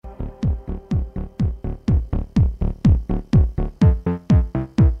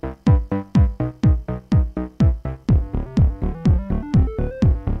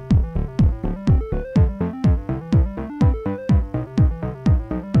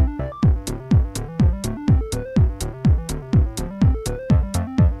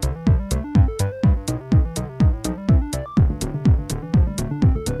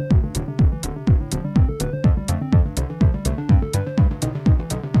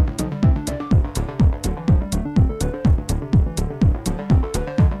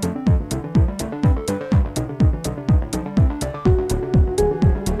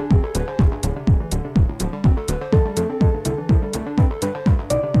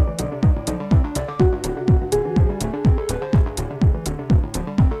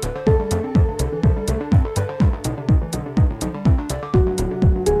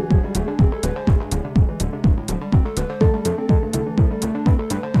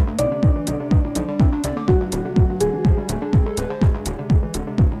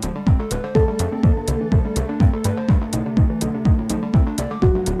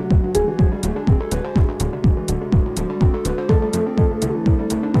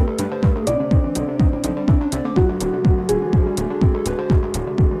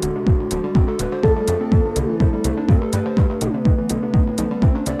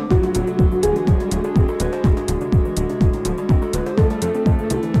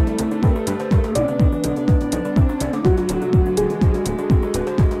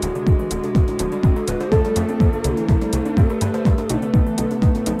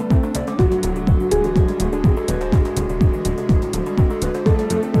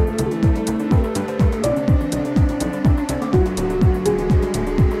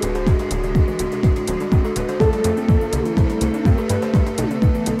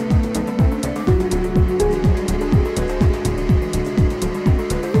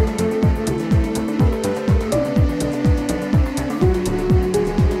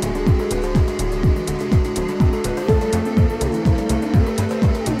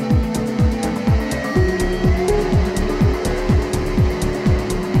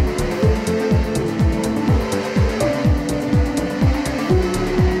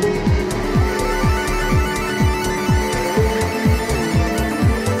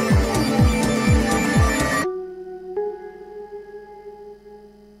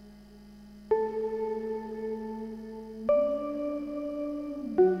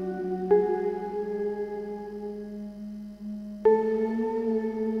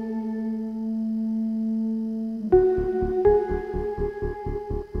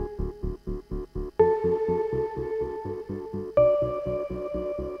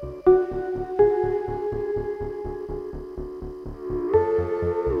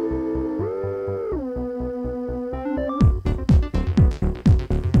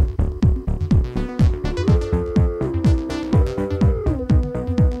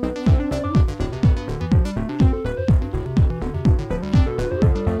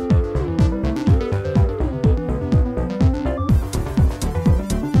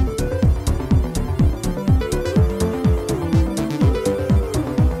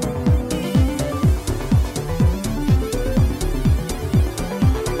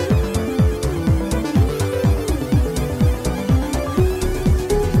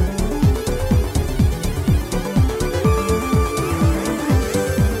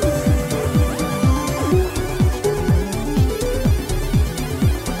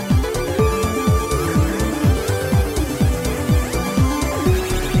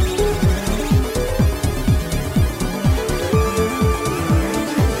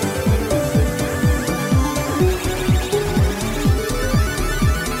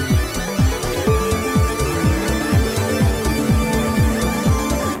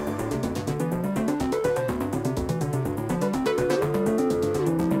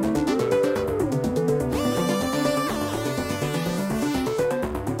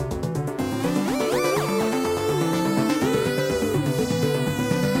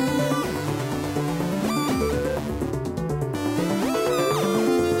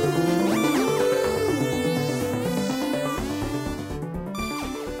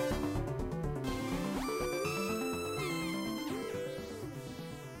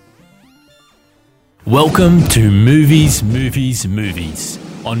Welcome to Movies, Movies, Movies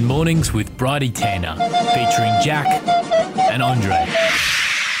on Mornings with Bridie Tanner, featuring Jack and Andre.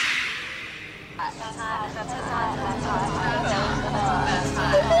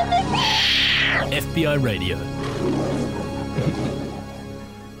 FBI Radio.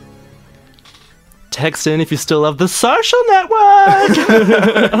 Text in if you still love the social network.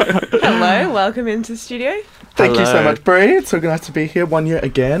 Hello, welcome into the studio. Thank you so Hello. much, Bree. It's so nice to be here. 1 year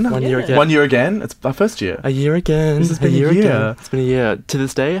again. 1 year again. 1 year again. It's our first year. A year again. This has been a year. Again. It's been a year. To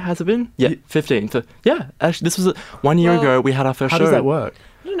this day, has it been? Yeah, 15th. Yeah, actually, this was 1 year ago. We had our first How show. does that work?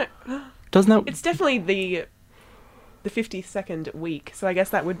 I don't know. Doesn't that? It's definitely the 52nd week, so I guess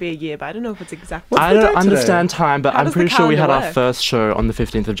that would be a year, but I don't know if it's exactly. I the don't date understand time, but How I'm does the pretty sure we had calendar our work? first show on the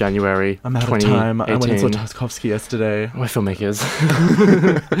 15th of January. I'm out of time. I went and saw 2018. Tarkovsky yesterday. We're filmmakers.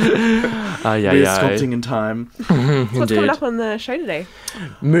 Yeah, We're yeah. sculpting in time. So what's Indeed. coming up on the show today?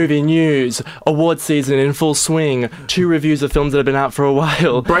 Movie news, award season in full swing, 2 reviews of films that have been out for a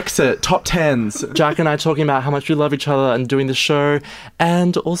while. Brexit, top tens. Jack and I talking about how much we love each other and doing the show,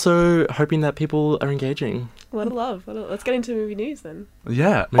 and also hoping that people are engaging. A lot of love. Let's get into movie news then.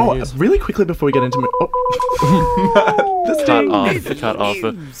 Yeah. Movie Oh, news. really quickly before we get into... Cut off.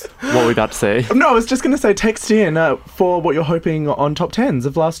 What were we about to say? No, I was just going to say text in for what you're hoping on top tens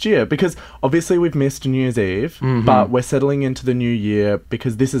of last year, because obviously we've missed New Year's Eve, but we're settling into the new year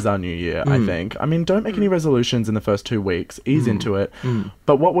because this is our new year, I think. I mean, don't make any resolutions in the first 2 weeks. Ease into it.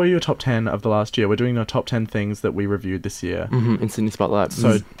 But what were your top 10 of the last year? We're doing our top 10 things that we reviewed this year. In Sydney Spotlight.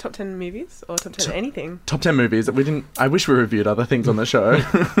 So Top 10 movies or top 10 anything? top 10 movies. I wish we reviewed other things on the show.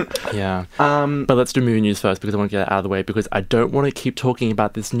 Yeah. But let's do movie news first because I want to get it out of the way because I don't want to keep talking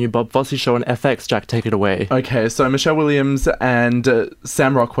about this new Bob Fosse show on FX. Jack, take it away. Okay, so Michelle Williams and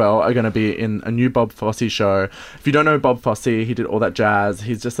Sam Rockwell are going to be in a new Bob Fosse show. If you don't know Bob Fosse, he did All That Jazz.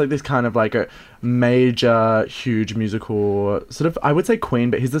 He's just like this kind of like a major, huge musical, sort of, I would say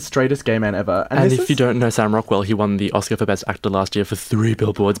queen, but he's the straightest gay man ever. And this if you is- don't know Sam Rockwell, he won the Oscar for Best Actor last year for 3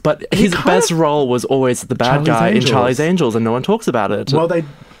 billboards. But his kind best of- role was always the bad Charlie's guy Angels. in Charlie's Angels, and no one talks about it. Well, they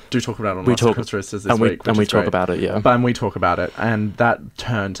do talk about it on We Lots talk- of Roosters this and we week, and which we is talk great. about it, yeah. But we talk about it, and that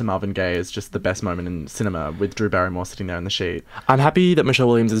turn to Marvin Gaye is just the best moment in cinema with Drew Barrymore sitting there in the sheet. I'm happy that Michelle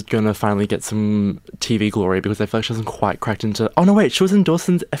Williams is going to finally get some TV glory because I feel like she hasn't quite cracked into... Oh, no, wait, she was in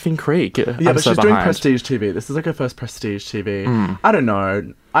Dawson's Effing Creek. Yeah, I'm but so she's doing behind. prestige TV. This is like her first prestige TV. I don't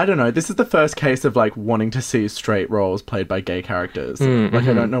know. This is the first case of like wanting to see straight roles played by gay characters. Like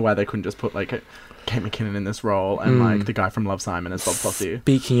I don't know why they couldn't just put like Kate McKinnon in this role and like the guy from Love, Simon as Bob Fosse.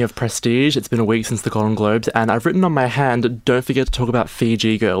 Speaking of prestige, it's been a week since the Golden Globes, and I've written on my hand, don't forget to talk about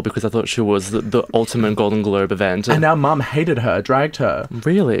Fiji Girl, because I thought she was the ultimate Golden Globe event. And our mum hated her, dragged her.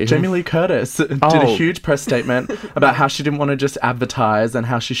 Really? Jamie Lee Curtis did Oh. a huge press statement about how she didn't want to just advertise and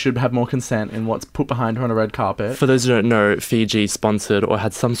how she should have more consent in what's put behind her on a red carpet. For those who don't know, Fiji sponsored or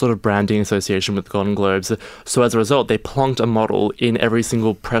had some sort of branding association with the Golden Globes. So as a result, they plonked a model in every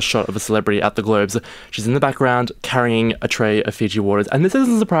single press shot of a celebrity at the Globes. She's in the background carrying a tray of Fiji waters. And this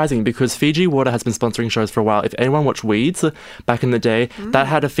isn't surprising because Fiji Water has been sponsoring shows for a while. If anyone watched Weeds back in the day, that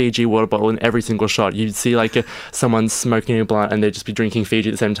had a Fiji water bottle in every single shot. You'd see like someone smoking a blunt and they'd just be drinking Fiji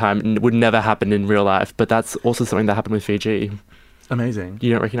at the same time. It would never happen in real life. But that's also something that happened with Fiji. Amazing.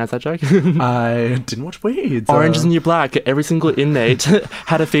 You don't recognize that joke? I didn't watch Weeds. Orange is the New Black. Every single inmate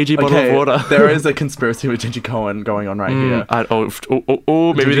had a Fiji bottle of water. There is a conspiracy with Gingy Cohen going on right here. Maybe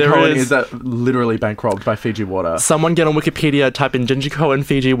Gingy there Cohen is. is literally bankrolled by Fiji Water. Someone get on Wikipedia, type in Gingy Cohen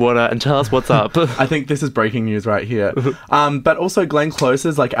Fiji water, and tell us what's up. I think this is breaking news right here. But also Glenn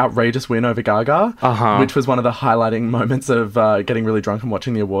Close's like outrageous win over Gaga, which was one of the highlighting moments of getting really drunk and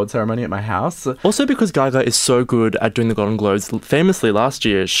watching the award ceremony at my house. Also because Gaga is so good at doing the Golden Globes. Famously last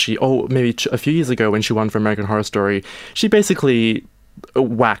year, a few years ago when she won for American Horror Story, she basically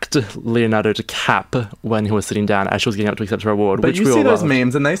whacked Leonardo DiCaprio when he was sitting down as she was getting up to accept her award. But which you we see all those loved.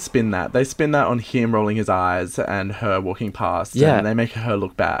 memes and they spin that. They spin that on him rolling his eyes and her walking past. Yeah. And they make her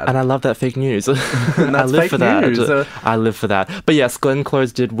look bad. And I love that fake news. And I that's live fake for that. news. I live for that. But yes, Glenn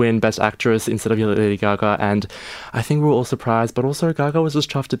Close did win Best Actress instead of Lady Gaga, and I think we were all surprised, but also Gaga was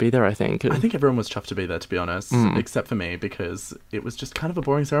just chuffed to be there, I think. I think everyone was chuffed to be there, to be honest, except for me, because it was just kind of a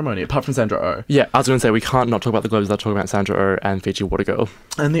boring ceremony, apart from Sandra Oh. Yeah, I was going to say, we can't not talk about the Globes without talking about Sandra Oh and Fiji Water Girl.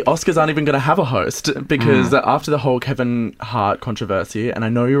 And the Oscars aren't even going to have a host, because after the whole Kevin Hart controversy, and I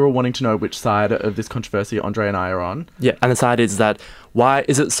know you're all wanting to know which side of this controversy Andre and I are on. Yeah, and the side is that why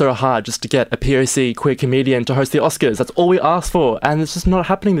is it so hard just to get a POC queer comedian to host the Oscars? That's all we asked for, and it's just not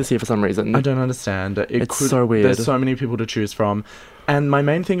happening this year for some reason. I don't understand. It's so weird. There's so many people to choose from. And my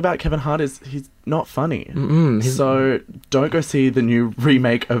main thing about Kevin Hart is he's not funny. So don't go see the new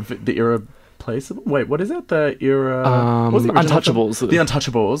remake of the Irreplaceable. Wait, what is it? The era. What was the original film? Untouchables. The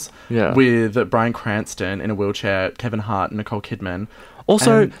Untouchables. Yeah. With Bryan Cranston in a wheelchair, Kevin Hart, and Nicole Kidman.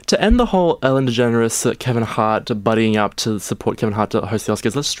 Also, And- to end the whole Ellen DeGeneres, Kevin Hart buddying up to support Kevin Hart to host the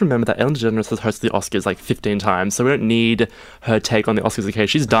Oscars, let's just remember that Ellen DeGeneres has hosted the Oscars like 15 times, so we don't need her take on the Oscars, okay?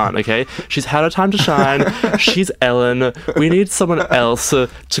 She's done, okay? She's had her time to shine. She's Ellen. We need someone else to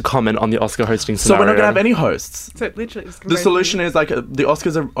comment on the Oscar hosting So scenario. we're not going to have any hosts. So literally, just The solution is like the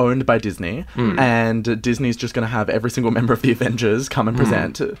Oscars are owned by Disney, and Disney's just going to have every single member of the Avengers come and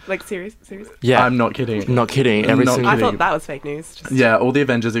present. like serious. Yeah. I'm not kidding. Not kidding. Every Not single... I kidding. thought that was fake news. Just, Yeah, all the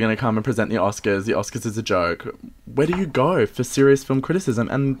Avengers are going to come and present the Oscars. The Oscars is a joke. Where do you go for serious film criticism?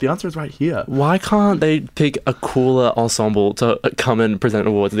 And the answer is right here. Why can't they pick a cooler ensemble to come and present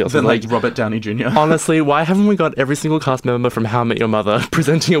awards at the Oscars? Than like Robert Downey Jr. Honestly, why haven't we got every single cast member from How I Met Your Mother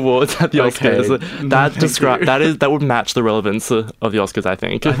presenting awards at the Okay. Oscars? No, thank you. That would match the relevance of the Oscars, I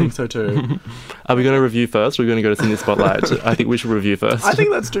think. I think so too. Are we going to review first, or are we going to go to Sydney Spotlight? I think we should review first. I think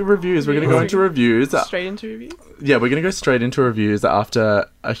let's do reviews. We're going to go into reviews. straight into reviews. Yeah, we're going to go straight into reviews after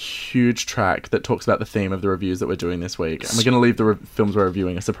a huge track that talks about the theme of the reviews that we're doing this week. And we're going to leave the films we're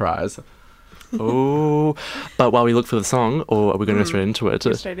reviewing a surprise. Oh, but while we look for the song, or are we going to go straight into it?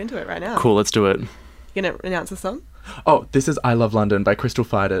 Go straight into it right now. Cool, let's do it. You gonna announce the song? Oh, this is I Love London by Crystal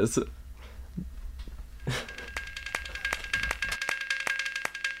Fighters.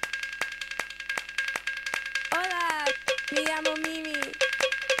 Hola, me llamo Mimi.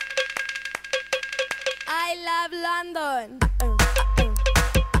 I love London.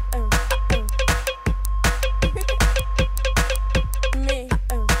 Me.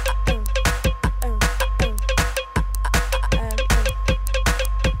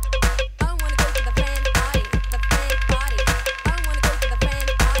 I wanna go to the fan party, the fan party. I wanna go to the fan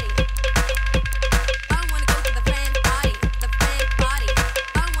party. I wanna go to the fan party, the fan party.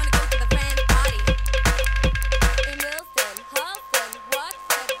 I wanna go to the fan party. In Wilson, Halston,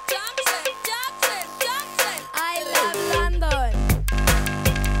 Watford, Junction. I love London.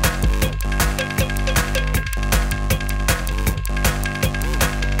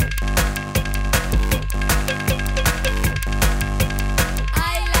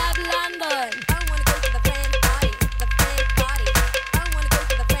 I love London. I wanna go to the fan party, the fan party. I wanna go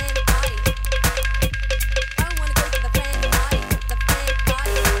to the fan party. I wanna go to the fan party, the fan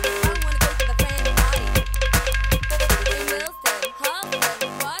party. I wanna go to the fan party. In Wilson, Halston,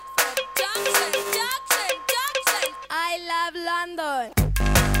 Watford, Junction. I love London.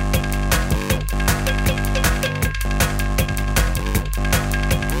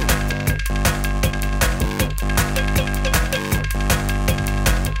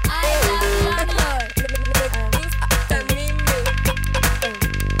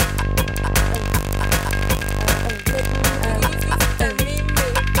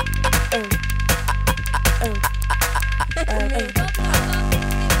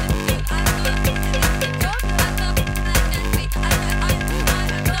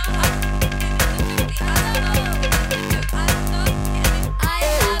 I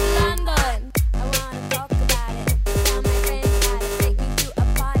love London. I wanna talk about it. Tell my friends about it. Take me to a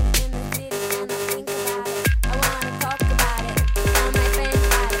party in the city and I'll think about it. I wanna talk about it. Tell my friends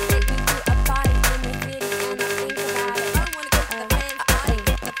about it. Take me to a party in the city and I'll think about it. I wanna go to the fan party,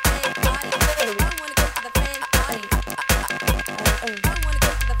 the fan party. I wanna go to the fan party. I wanna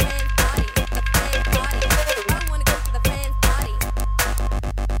go to the fan party, the fan party. I wanna go to the fan party.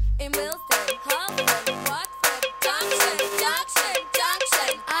 In Wilson, Halston, Watford, Junction.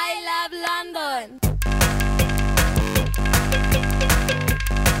 I love London.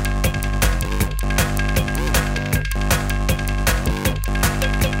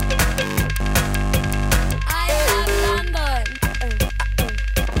 I love London.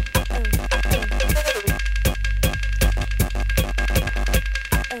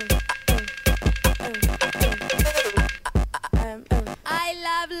 I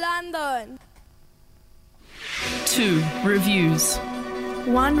love London. 2 reviews.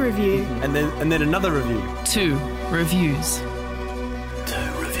 One review. And then another review. 2 reviews.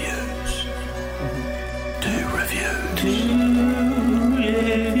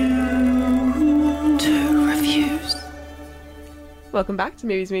 Two reviews. Welcome back to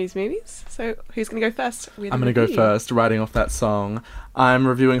Movies. So who's gonna go first? With I'm a going to go review? first, writing off that song. I'm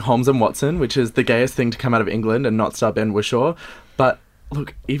reviewing Holmes and Watson, which is the gayest thing to come out of England and not star Ben Whishaw. But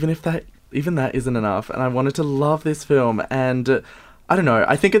look, even that isn't enough, and I wanted to love this film, and I don't know,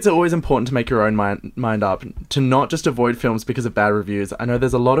 I think it's always important to make your own mind up, to not just avoid films because of bad reviews. I know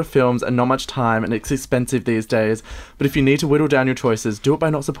there's a lot of films and not much time, and it's expensive these days, but if you need to whittle down your choices, do it by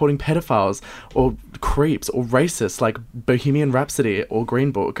not supporting pedophiles, or creeps, or racists like Bohemian Rhapsody or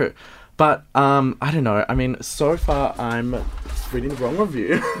Green Book. But I don't know. I mean, so far I'm reading the wrong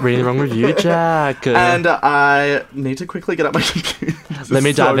review. Reading the wrong review, Jack. And I need to quickly get up my computer. Let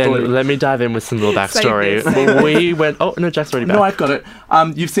me dive in. Let me dive in with some little backstory. Save this. We went. Oh no, Jack's already back. No, I've got it.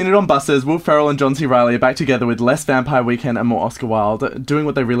 You've seen it on buses. Will Ferrell and John C. Reilly are back together with less Vampire Weekend and more Oscar Wilde, doing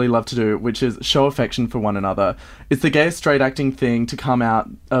what they really love to do, which is show affection for one another. It's the gayest straight acting thing to come out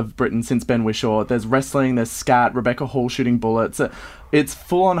of Britain since Ben Whishaw. There's wrestling, there's scat, Rebecca Hall shooting bullets. It's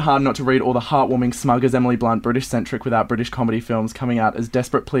full on hard not to read all the heartwarming smug as Emily Blunt, British-centric without British comedy films coming out as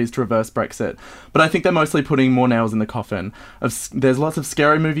desperate pleas to reverse Brexit. But I think they're mostly putting more nails in the coffin. There's lots of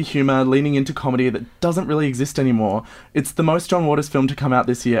scary movie humour leaning into comedy that doesn't really exist anymore. It's the most John Waters film to come out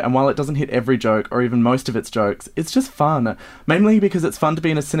this year, and while it doesn't hit every joke, or even most of its jokes, it's just fun. Mainly because it's fun to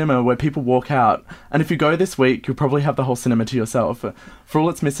be in a cinema where people walk out, and if you go this week, you'll probably have the whole cinema to yourself. For all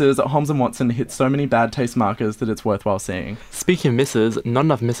its misses, Holmes and Watson hit so many bad taste markers that it's worthwhile seeing. Speaking of misses, not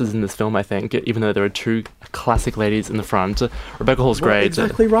enough misses in this film, I think, even though there are two classic ladies in the front. Rebecca Hall's great.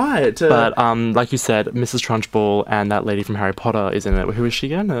 Exactly right. But like you said, Mrs. Trunchbull and that lady from Harry Potter is in it. Who is she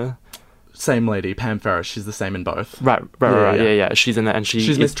again? Same lady, Pam Ferris. She's the same in both. Right. Yeah. She's in it, and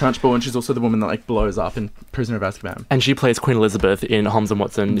she's Miss Trunchbull, and she's also the woman that like blows up in Prisoner of Azkaban. And she plays Queen Elizabeth in Holmes and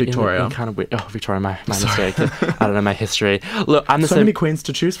Watson. Victoria. In kind of weird. Oh, Victoria, my mistake. I don't know my history. Look, I'm the so same. many queens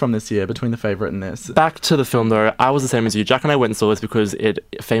to choose from this year between the favourite and this. Back to the film though, I was the same as you. Jack and I went and saw this because it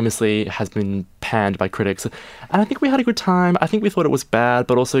famously has been panned by critics, and I think we had a good time. I think we thought it was bad,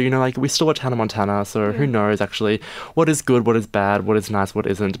 but also, you know, like we still watch Hannah Montana, so who knows actually what is good, what is bad, what is nice, what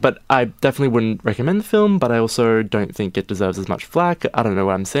isn't. But I definitely wouldn't recommend the film, but I also don't think it deserves as much flack. I don't know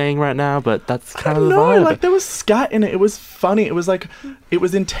what I'm saying right now, but that's kind of the vibe. Like there was scat in it. It was funny. It was like it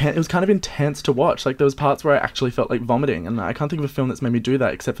was intense. It was kind of intense to watch. Like there was parts where I actually felt like vomiting, and I can't think of a film that's made me do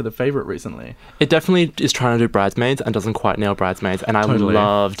that except for The Favourite recently. It definitely is trying to do Bridesmaids and doesn't quite nail Bridesmaids. And I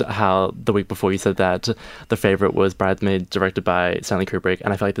loved how the week before you said that The Favourite was Bridesmaid directed by Stanley Kubrick,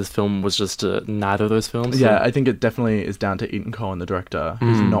 and I feel like this film was just neither of those films. Yeah, I think it definitely is down to Ethan Coen, the director,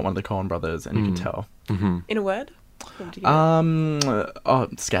 who's not one of the Coen brothers, and you can tell. Mm-hmm. In a word?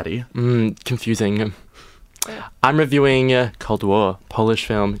 Scatty. Confusing. I'm reviewing Cold War, Polish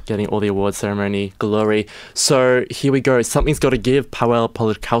film, getting all the awards ceremony glory. So here we go. Something's got to give. Paweł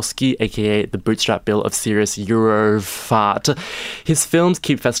Polakowski, aka the Bootstrap Bill of serious Eurofart. His films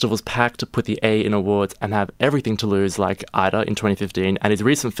keep festivals packed, put the A in awards, and have everything to lose, like Ida in 2015, and his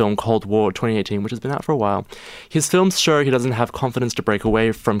recent film Cold War 2018, which has been out for a while. His films show he doesn't have confidence to break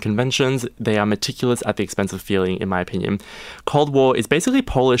away from conventions. They are meticulous at the expense of feeling, in my opinion. Cold War is basically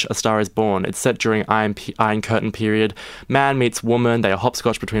Polish A Star is Born. It's set during Iron Curtain period. Man meets woman, they are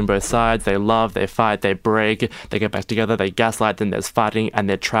hopscotch between both sides, they love, they fight, they break, they get back together, they gaslight, then there's fighting, and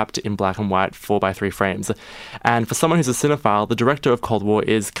they're trapped in black and white 4x3 frames. And for someone who's a cinephile, the director of Cold War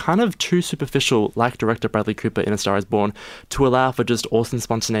is kind of too superficial, like director Bradley Cooper in A Star is Born, to allow for just awesome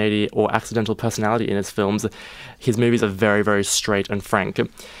spontaneity or accidental personality in his films. His movies are very, very straight and frank.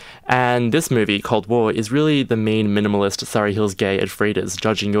 And this movie, Cold War, is really the mean minimalist Surrey Hills gay Ed Frieders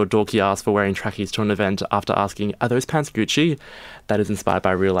judging your dorky ass for wearing trackies to an event after asking, are those pants Gucci? That is inspired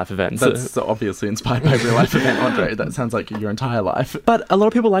by real life events. That's obviously inspired by real life event, Andre. That sounds like your entire life. But a lot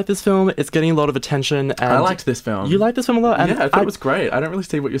of people like this film. It's getting a lot of attention. And I liked this film. You liked this film a lot? And yeah, I thought it was great. I don't really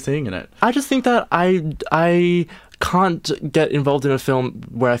see what you're seeing in it. I just think that I can't get involved in a film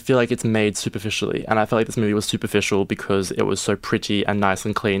where I feel like it's made superficially, and I felt like this movie was superficial because it was so pretty and nice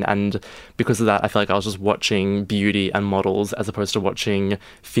and clean, and because of that I feel like I was just watching beauty and models as opposed to watching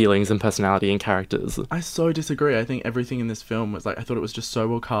feelings and personality and characters. I so disagree. I think everything in this film was like, I thought it was just so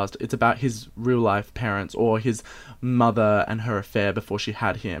well cast. It's about his real life parents or his mother and her affair before she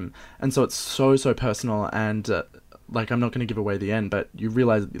had him, and so it's so personal, and like, I'm not going to give away the end, but you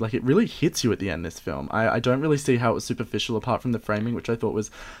realise, like, it really hits you at the end, this film. I don't really see how it was superficial apart from the framing, which I thought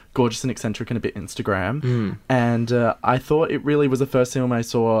was gorgeous and eccentric and a bit Instagram. And I thought it really was the first film I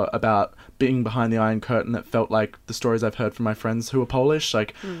saw about being behind the Iron Curtain that felt like the stories I've heard from my friends who are Polish,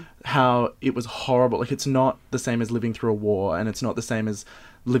 like how it was horrible. Like, it's not the same as living through a war, and it's not the same as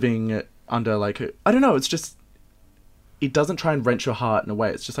living under, like, I don't know, it's just, it doesn't try and wrench your heart in a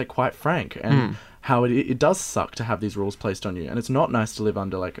way. It's just, like, quite frank, and how it does suck to have these rules placed on you, and it's not nice to live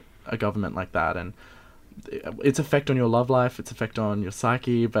under like a government like that, and its effect on your love life, its effect on your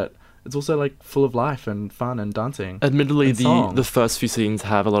psyche, but it's also like full of life and fun and dancing. Admittedly, and the first few scenes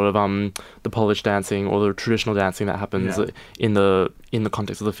have a lot of the Polish dancing or the traditional dancing that happens in the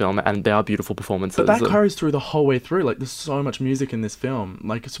context of the film, and they are beautiful performances. But that carries through the whole way through. Like, there's so much music in this film.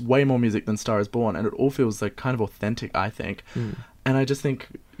 Like, it's way more music than Star is Born, and it all feels like kind of authentic, I think. And I just think,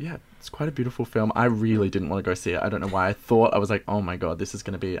 It's quite a beautiful film. I really didn't want to go see it. I don't know why. I was like, oh my god, this is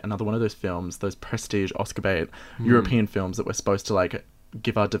going to be another one of those films, those prestige Oscar bait European films that we're supposed to like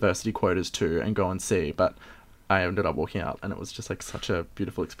give our diversity quotas to and go and see. But I ended up walking out, and it was just like such a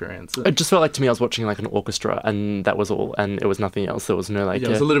beautiful experience. It just felt like to me I was watching like an orchestra, and that was all, and it was nothing else. There was no like Yeah,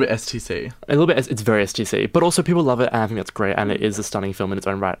 it was a little bit STC. a little bit. It's very STC, but also people love it, and I think that's great, and it is a stunning film in its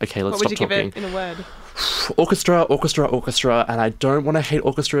own right. Okay, let's What would stop you talking. give it in a word? Orchestra, and I don't want to hate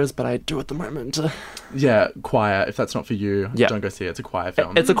orchestras, but I do at the moment. Yeah, choir. If that's not for you, Yeah. don't go see it. It's a choir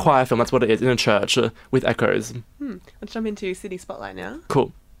film. It's a choir film. That's what it is in a church with echoes. Let's jump into City Spotlight now.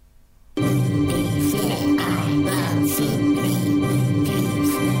 Cool.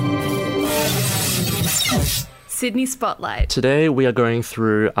 Sydney Spotlight. Today we are going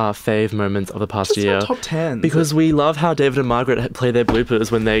through our fave moments of the past Just year. our top 10. Because we love how David and Margaret play their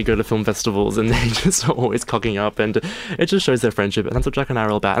bloopers when they go to film festivals, and they just are always cocking up, and it just shows their friendship. And that's what Jack and I are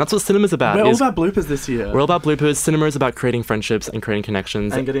all about. And that's what cinema's about. we're all is- about bloopers this year. we're all about bloopers. Cinema is about creating friendships and creating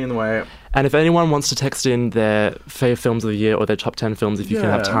connections. and getting in the way. And if anyone wants to text in their fave films of the year or their top 10 films, if you can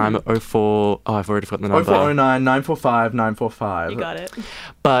have Yeah. time, 04... Oh, I've already forgotten the number. 0409 945 945. You got it.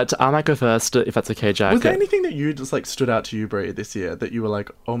 But I might go first, if that's okay, Jack. Was there anything that you just like stood out to you, Brie, this year that you were like,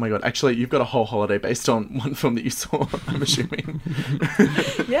 oh my god, actually, you've got a whole holiday based on one film that you saw, I'm assuming.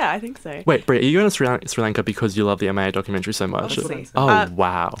 Yeah, I think so. Wait, Brie, are you going to Sri Lanka because you love the MIA documentary so much? Obviously. Oh,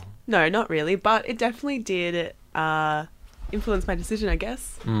 wow. No, not really, but it definitely did influence my decision, I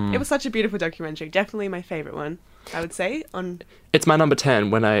guess. It was such a beautiful documentary. Definitely my favourite one, I would say. It's my number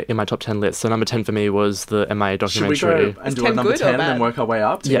 10 in my top 10 list. So number 10 for me was the MIA Should we documentary. go and Is do a 10 number good or 10 and bad? then work our way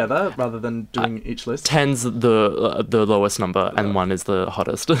up Yeah. together rather than doing each list? 10's the lowest number, and 1 is the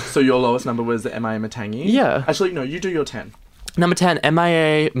hottest. So your lowest number was the MIA Matangi? Yeah. Actually, no, you do your 10. Number 10,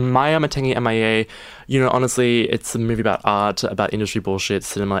 MIA, Maya Matangi MIA. You know, honestly, it's a movie about art, about industry bullshit,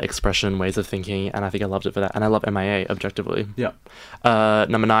 cinema, expression, ways of thinking, and I think I loved it for that. And I love MIA, objectively. Yeah.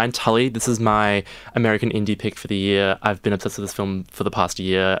 Number 9, Tully. This is my American indie pick for the year. I've been obsessed with this film for the past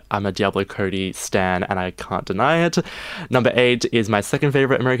year. I'm a Diablo Cody stan, and I can't deny it. Number 8 is my second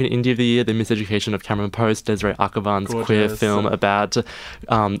favorite American indie of the year, The Miseducation of Cameron Post, Desiree Akhavan's queer Gorgeous. film about,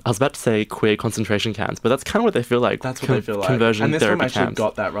 I was about to say queer concentration camps, but that's kind of what they feel like. That's what they feel like. Conversion And this film therapy actually camps.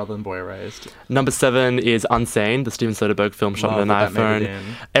 got that rather than Boy Erased. Number 7 is Unsane, the Steven Soderbergh film shot with an Love that made it iPhone.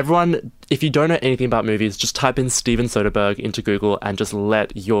 in. Everyone, if you don't know anything about movies, just type in Steven Soderbergh into Google and just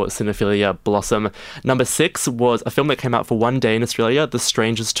let your cinephilia blossom. Number 6 was a film that came out for one day in Australia, The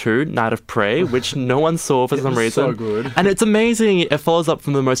Strangers 2, Night of Prey, which no one saw for It some was reason. so good. And it's amazing. It follows up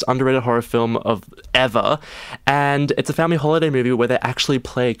from the most underrated horror film of ever. And it's a family holiday movie where they actually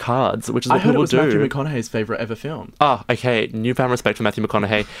play cards, which is I what heard it people was do. Matthew McConaughey's favourite ever film. Oh, okay. Newfound respect for Matthew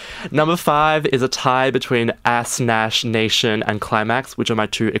McConaughey. Number 5 is a tie between Ass, Nash, Nation, and Climax, which are my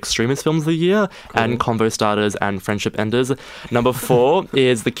 2 extremist films of the year, and Convo Starters and Friendship Enders. Number 4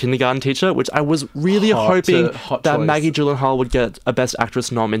 is The Kindergarten Teacher, which I was really Hot hoping choice. that Maggie Gyllenhaal would get a Best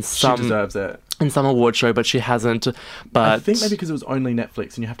Actress nom in She deserves it. some award show, but she hasn't. But I think maybe because it was only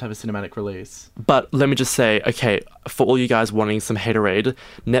Netflix and you have to have a cinematic release. But let me just say, okay, for all you guys wanting some haterade,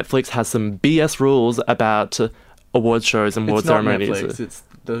 Netflix has some BS rules about award shows and award It's not ceremonies. Netflix, it's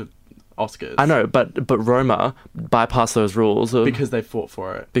the Oscars. I know, but Roma bypassed those rules Because they fought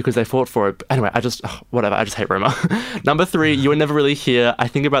for it. because they fought for it. Anyway, I just hate Roma. Number 3, You Were Never Really Here. I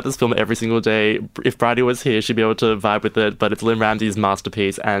think about this film every single day. If Bridie was here, she'd be able to vibe with it. But it's Lynn Ramsey's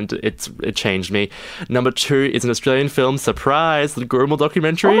masterpiece, and it changed me. Number 2 is an Australian film, Surprise, the Gurmal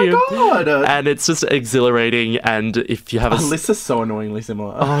documentary. Oh my god! And it's just exhilarating. And if you have a Alyssa's so annoyingly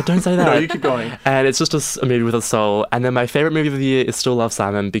similar. oh, don't say that. No, you keep going. And it's just a movie with a soul. And then my favourite movie of the year is still Love,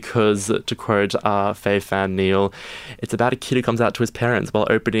 Simon, because, to quote our fave fan Neil, it's about a kid who comes out to his parents while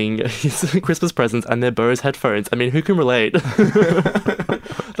opening his Christmas presents and their Bose headphones. I mean, who can relate?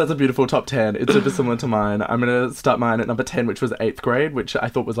 That's a beautiful top 10. It's super similar to mine. I'm going to start mine at number 10, which was 8th Grade, which I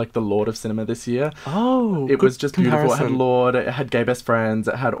thought was like the Lord of cinema this year. Oh, It was just beautiful. It had Lord, it had Gay Best Friends,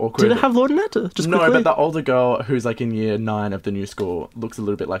 it had Awkward. Did it have Lord in it? Just No, quickly? but the older girl who's like in year 9 of the new school looks a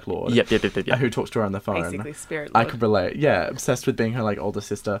little bit like Lord. Yep. Who talks to her on the phone. Basically, Spirit I Lord. could relate. Yeah, obsessed with being her like older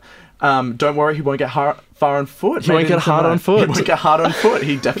sister. Don't worry, he won't get far on foot. He won't Made get in hard on July. foot. He won't get hard on foot.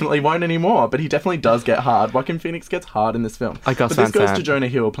 He definitely won't anymore, but he definitely does get hard. Joaquin Phoenix gets hard in this film. I got but this goes fan. to Jonah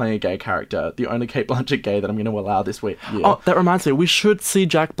Hill playing a gay character, the only Kate Blanchett gay that I'm going to allow this week. Yeah. Oh, that reminds me, we should see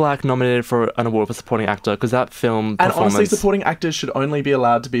Jack Black nominated for an award for supporting actor, because that film and performance... honestly, supporting actors should only be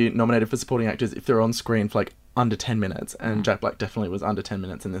allowed to be nominated for supporting actors if they're on screen for like under 10 minutes, and Jack Black definitely was under 10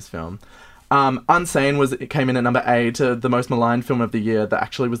 minutes in this film. Unsane came in at number 8, the most maligned film of the year that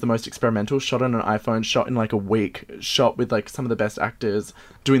actually was the most experimental, shot on an iPhone, shot in like a week, shot with like some of the best actors,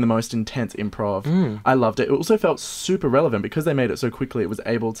 doing the most intense improv. I loved it. It also felt super relevant because they made it so quickly. It was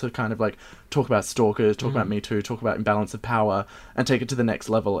able to kind of like talk about stalkers, talk about Me Too, talk about imbalance of power, and take it to the next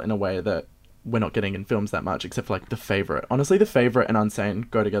level in a way that we're not getting in films that much, except for like The Favourite. Honestly, The Favourite and Unsane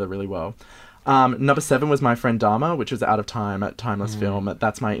go together really well. Number 7 was My Friend Dharma, which was Out of Time, a timeless film.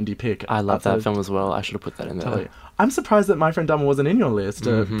 That's my indie pick. I love that film as well. I should have put that in there. Totally. I'm surprised that My Friend Dharma wasn't in your list,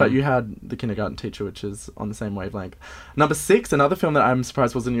 but you had The Kindergarten Teacher, which is on the same wavelength. Number 6, another film that I'm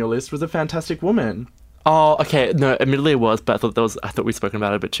surprised wasn't in your list, was A Fantastic Woman. Oh, okay. No, admittedly it was, but I thought we'd spoken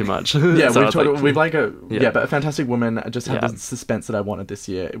about it a bit too much. Yeah, So I was but A Fantastic Woman just had the suspense that I wanted this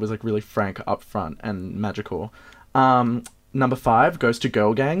year. It was like really frank, upfront, and magical. Number 5 goes to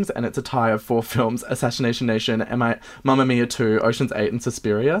Girl Gangs, and it's a tie of 4 films: Assassination Nation, Mamma Mia 2, Ocean's 8, and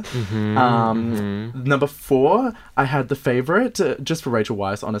Suspiria. Number 4, I had The Favourite, just for Rachel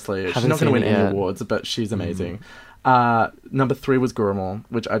Weisz, honestly. She's Haven't not going to seen win it any yet. awards, but she's amazing. Number 3 was Gurumul,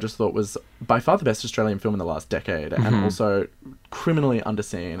 which I just thought was by far the best Australian film in the last decade, and also criminally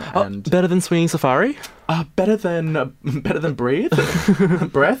underseen. And Better than Swinging Safari? better than Breathe?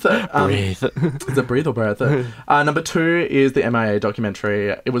 Breath? Breathe. Is it Breathe or Breath? Number 2 is the MIA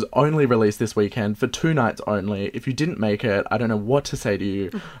documentary. It was only released this weekend for 2 nights only. If you didn't make it, I don't know what to say to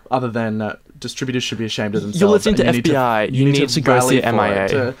you other than distributors should be ashamed of themselves. You're listening to and FBI. You need to go rally see for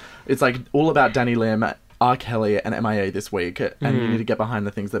MIA. it. It's like all about Danny Lim, R. Kelly, and MIA this week, and you need to get behind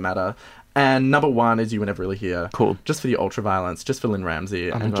the things that matter. And number 1 is You Were Never Really Here. Cool. Just for the ultra-violence, just for Lynn Ramsey,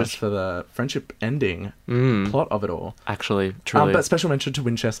 and just for the friendship ending plot of it all. Actually, truly. But special mention to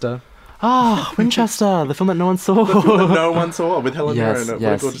Winchester. Winchester, the film that no one saw. The film that no one saw with Helen Yes, Mirren. What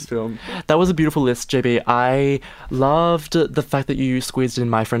yes. a gorgeous film. That was a beautiful list, JB. I loved the fact that you squeezed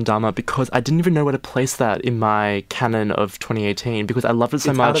in My Friend Dharma because I didn't even know where to place that in my canon of 2018 because I loved it so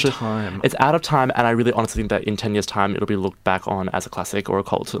It's much. out of time. It's out of time, and I really honestly think that in 10 years' time, it'll be looked back on as a classic or a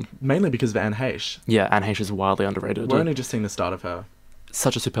cult. Mainly because of Anne Heche. Yeah, Anne Heche is wildly underrated. We're only just seeing the start of her.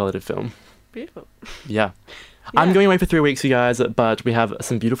 Such a superlative film. Beautiful. Yeah. I'm going away for 3 weeks, you guys, but we have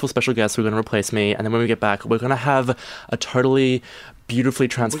some beautiful special guests who are going to replace me. And then when we get back, we're going to have a totally beautifully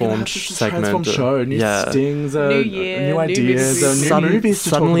transformed segment. Transformed show, new stings, New year, new new ideas, movies. new movies to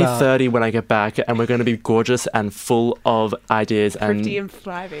Suddenly talk about. 30 when I get back, and we're going to be gorgeous and full of ideas. Pretty And and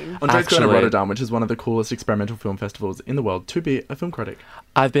thriving. Andre's going to Actually- Rotterdam, which is one of the coolest experimental film festivals in the world, to be a film critic.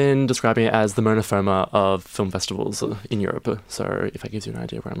 I've been describing it as the Mona Foma of film festivals in Europe. So if that gives you an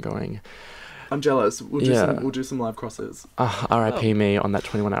idea where I'm going. I'm jealous. We'll do, Yeah. we'll do some live crosses. RIP me on that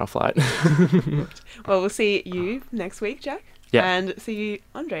 21-hour flight. Well, we'll see you next week, Jack. Yeah. And see you,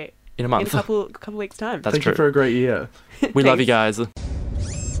 Andre, In a in a month. couple weeks' time. That's Thank true. you for a great year. We love you guys.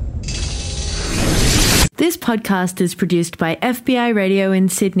 This podcast is produced by FBI Radio in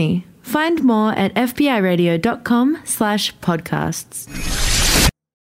Sydney. Find more at fbiradio.com/podcasts.